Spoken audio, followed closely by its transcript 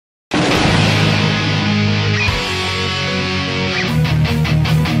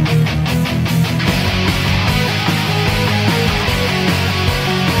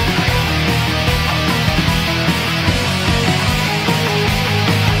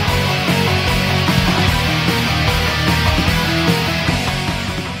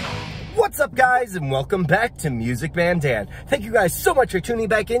guys, and welcome back to Music Man Dan. Thank you guys so much for tuning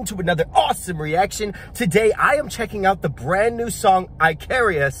back in to another awesome reaction. Today I am checking out the brand new song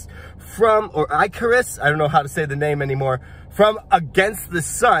Icarus Icarus, I don't know how to say the name anymore, from Against the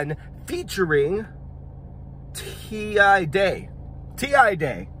Sun, featuring Tiaday.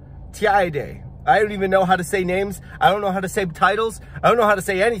 I don't even know how to say names. I don't know how to say titles. I don't know how to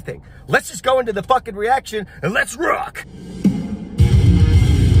say anything. Let's just go into the fucking reaction and let's rock.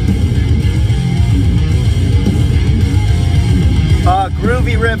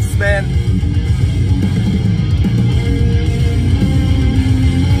 Groovy riffs, man.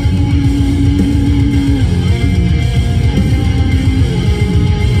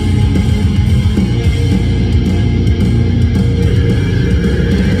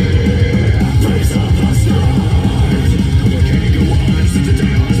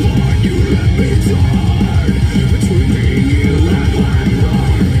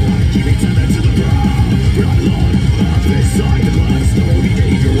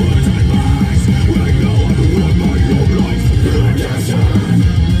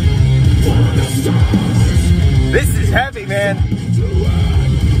 This is heavy, man.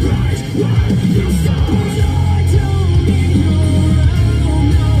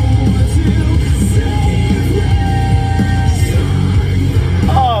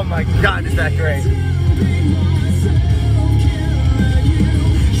 Oh my God, is that great?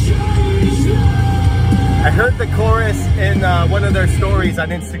 I heard the chorus in one of their stories on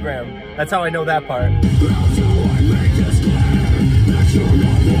Instagram. That's how I know that part.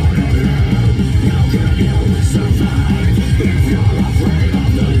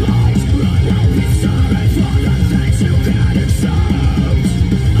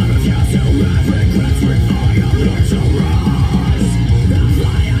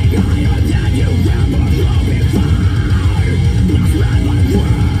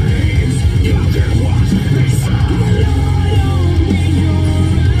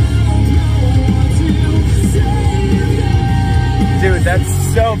 Dude,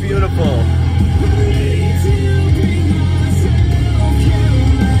 that's so beautiful.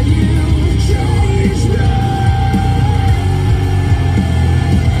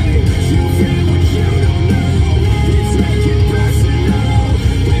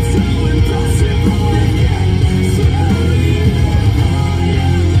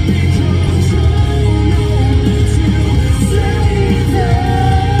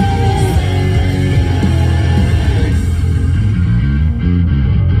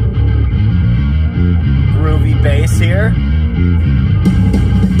 Bass here.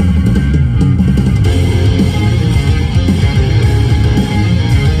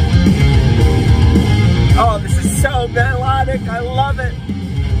 Oh, this is so melodic. I love it.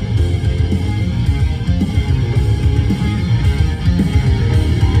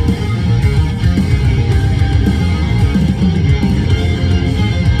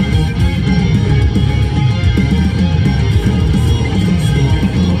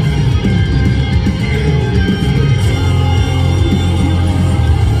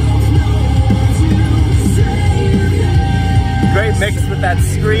 Great mix with that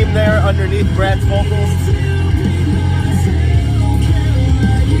scream there underneath Brad's vocals.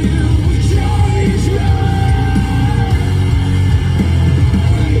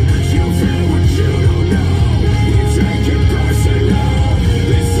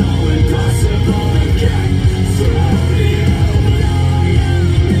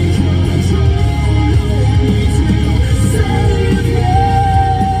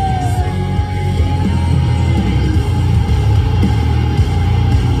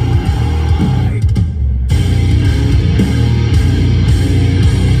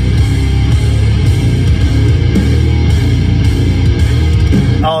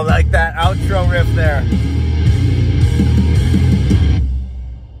 Oh, like that outro riff there.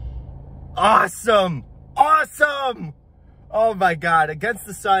 Awesome! Awesome! Oh my God, Against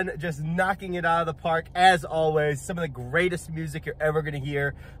the Sun, just knocking it out of the park as always. Some of the greatest music you're ever gonna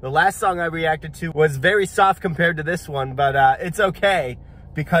hear. The last song I reacted to was very soft compared to this one, but it's okay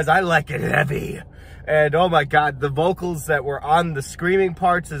because I like it heavy. And oh my God, the vocals that were on the screaming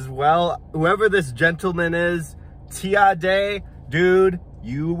parts as well. Whoever this gentleman is, Tiaday, dude,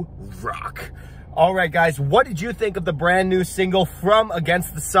 you rock. All right, guys, what did you think of the brand new single from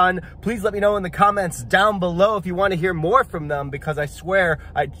Against the Sun? Please let me know in the comments down below if you want to hear more from them, because I swear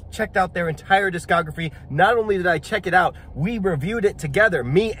I checked out their entire discography. Not only did I check it out, we reviewed it together,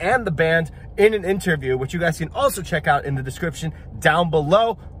 me and the band, in an interview, which you guys can also check out in the description down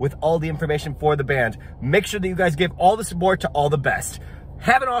below with all the information for the band. Make sure that you guys give all the support to all the best.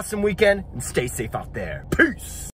 Have an awesome weekend and stay safe out there. Peace.